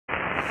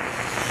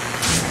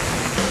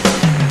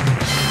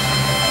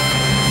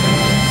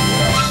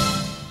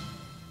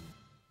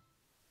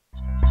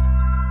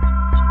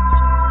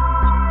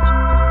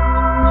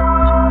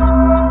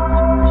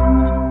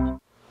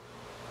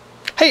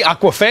Hey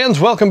Aqua fans,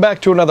 welcome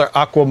back to another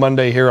Aqua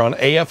Monday here on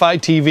AFI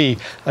TV.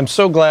 I'm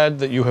so glad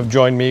that you have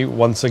joined me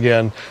once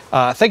again.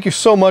 Thank you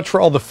so much for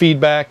all the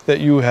feedback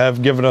that you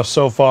have given us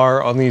so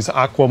far on these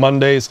Aqua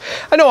Mondays.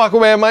 I know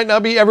Aquaman might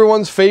not be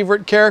everyone's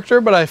favorite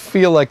character, but I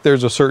feel like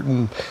there's a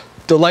certain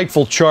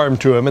delightful charm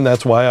to him, and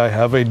that's why I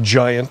have a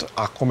giant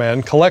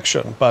Aquaman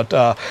collection. But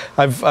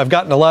I've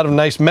gotten a lot of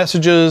nice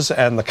messages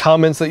and the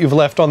comments that you've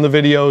left on the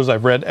videos.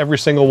 I've read every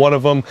single one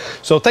of them.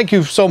 So thank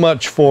you so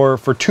much for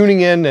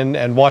tuning in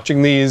and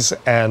watching these,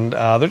 and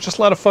they're just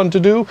a lot of fun to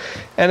do,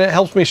 and it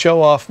helps me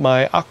show off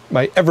my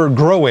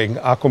ever-growing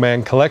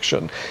Aquaman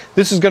collection.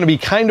 This is going to be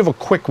kind of a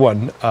quick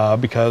one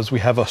because we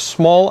have a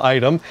small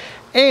item,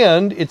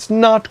 and it's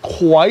not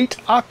quite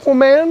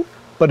Aquaman,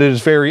 but it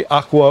is very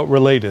Aqua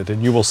related,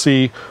 and you will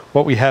see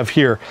what we have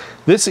here.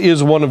 This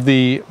is one of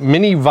the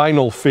mini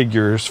vinyl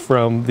figures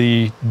from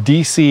the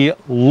DC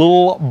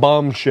Lil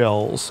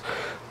Bombshells.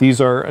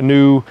 These are a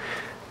new,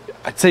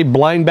 I'd say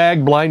blind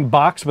bag, blind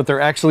box, but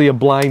they're actually a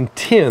blind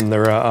tin.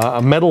 They're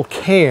a metal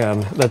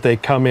can that they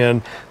come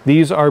in.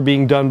 These are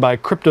being done by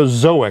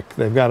Cryptozoic.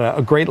 They've got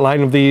a great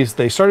line of these.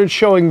 They started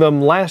showing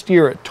them last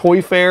year at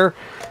Toy Fair,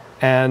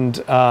 and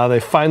they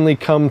finally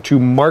come to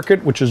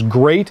market, which is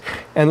great.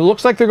 And it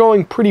looks like they're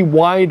going pretty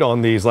wide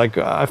on these. Like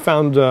I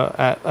found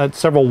at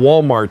several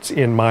Walmarts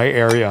in my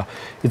area.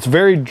 It's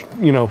very,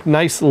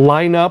 nice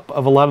lineup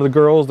of a lot of the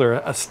girls.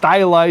 They're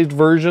stylized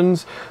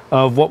versions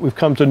of what we've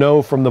come to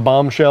know from the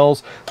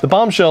Bombshells. The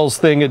Bombshells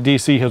thing at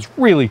DC has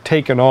really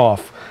taken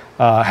off.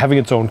 Having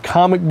its own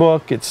comic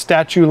book, its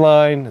statue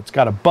line, it's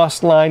got a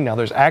bust line, now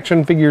there's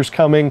action figures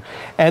coming,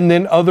 and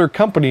then other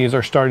companies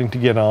are starting to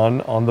get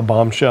on the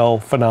Bombshell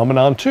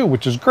phenomenon too,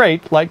 which is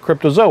great, like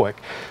Cryptozoic.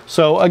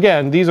 So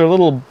again, these are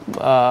little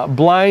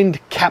blind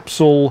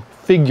capsule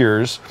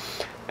figures,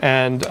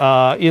 and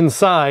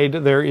inside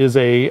there is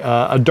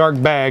a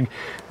dark bag.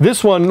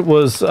 This one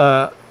was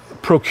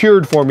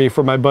procured for me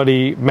from my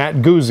buddy Matt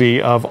Guzzi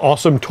of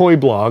Awesome Toy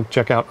Blog.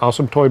 Check out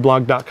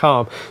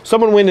awesometoyblog.com.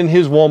 Someone went in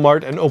his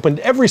Walmart and opened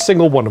every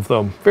single one of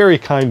them. Very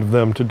kind of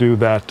them to do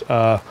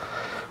that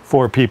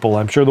for people.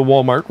 I'm sure the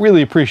Walmart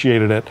really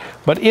appreciated it.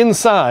 But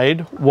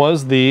inside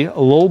was the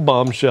Lil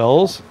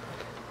Bombshells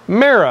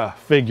Mera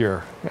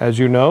figure. As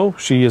you know,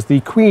 she is the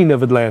Queen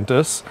of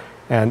Atlantis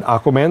and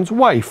Aquaman's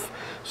wife.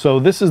 So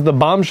this is the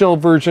Bombshell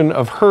version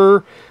of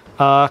her.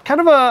 Kind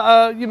of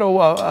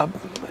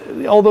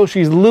although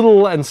she's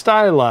little and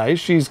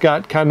stylized, she's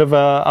got kind of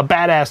a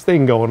badass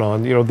thing going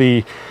on.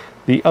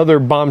 The other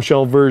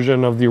Bombshell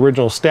version of the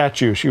original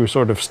statue, she was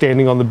sort of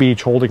standing on the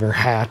beach holding her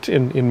hat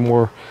in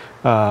more,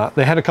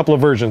 they had a couple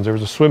of versions. There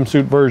was a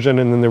swimsuit version,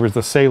 and then there was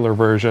the sailor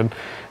version.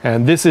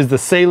 And this is the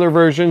sailor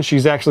version.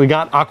 She's actually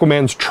got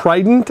Aquaman's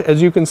trident,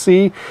 as you can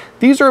see.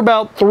 These are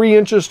about 3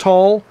 inches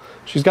tall.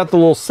 She's got the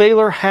little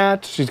sailor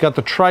hat. She's got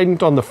the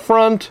trident on the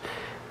front.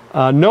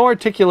 No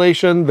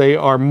articulation. They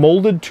are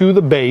molded to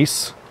the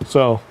base.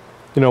 So,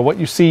 what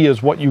you see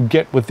is what you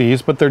get with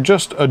these, but they're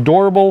just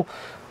adorable,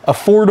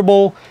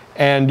 affordable,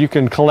 and you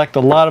can collect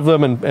a lot of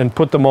them and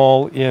put them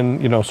all in,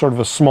 sort of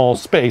a small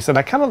space. And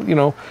I kind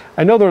of,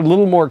 I know they're a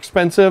little more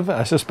expensive.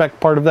 I suspect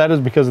part of that is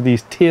because of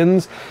these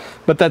tins,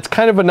 but that's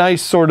kind of a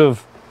nice sort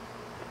of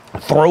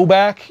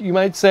throwback, you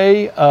might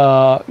say.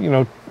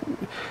 The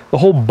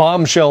whole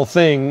Bombshell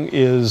thing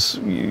is,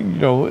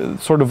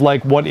 sort of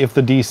like what if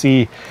the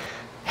DC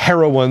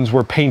heroines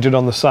were painted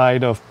on the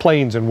side of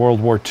planes in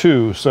World War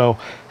II. So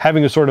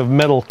having a sort of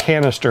metal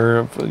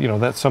canister,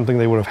 that's something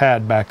they would have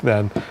had back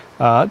then.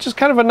 Just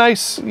kind of a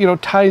nice,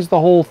 ties the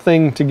whole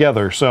thing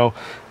together. So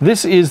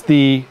this is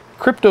the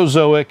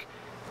Cryptozoic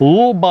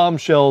Lil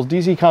Bombshells,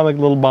 DC Comic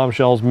Lil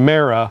Bombshells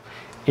Mera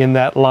in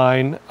that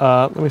line.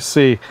 Let me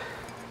see.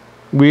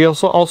 We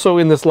also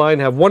in this line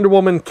have Wonder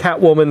Woman,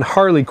 Catwoman,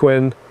 Harley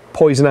Quinn,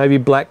 Poison Ivy,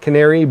 Black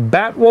Canary,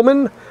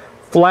 Batwoman,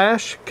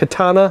 Flash,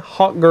 Katana,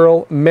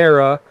 Hawkgirl,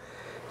 Mera,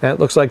 and it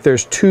looks like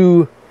there's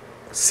 2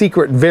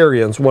 secret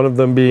variants, one of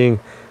them being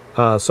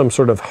some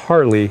sort of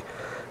Harley.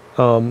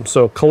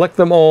 So collect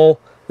them all.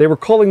 They were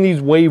calling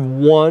these Wave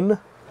 1,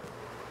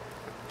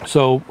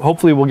 so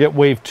hopefully we'll get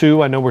Wave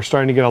 2. I know we're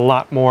starting to get a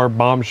lot more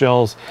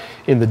Bombshells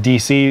in the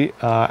DC,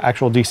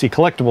 actual DC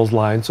collectibles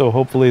line, so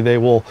hopefully they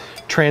will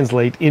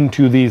translate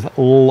into these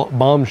Lil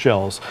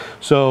Bombshells.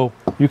 So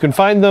you can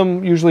find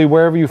them usually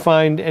wherever you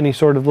find any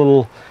sort of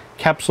little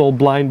capsule,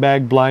 blind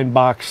bag, blind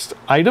box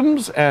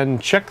items, and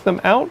check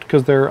them out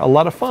because they're a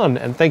lot of fun.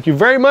 And thank you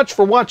very much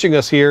for watching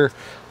us here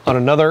on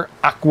another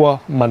Aqua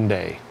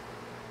Monday.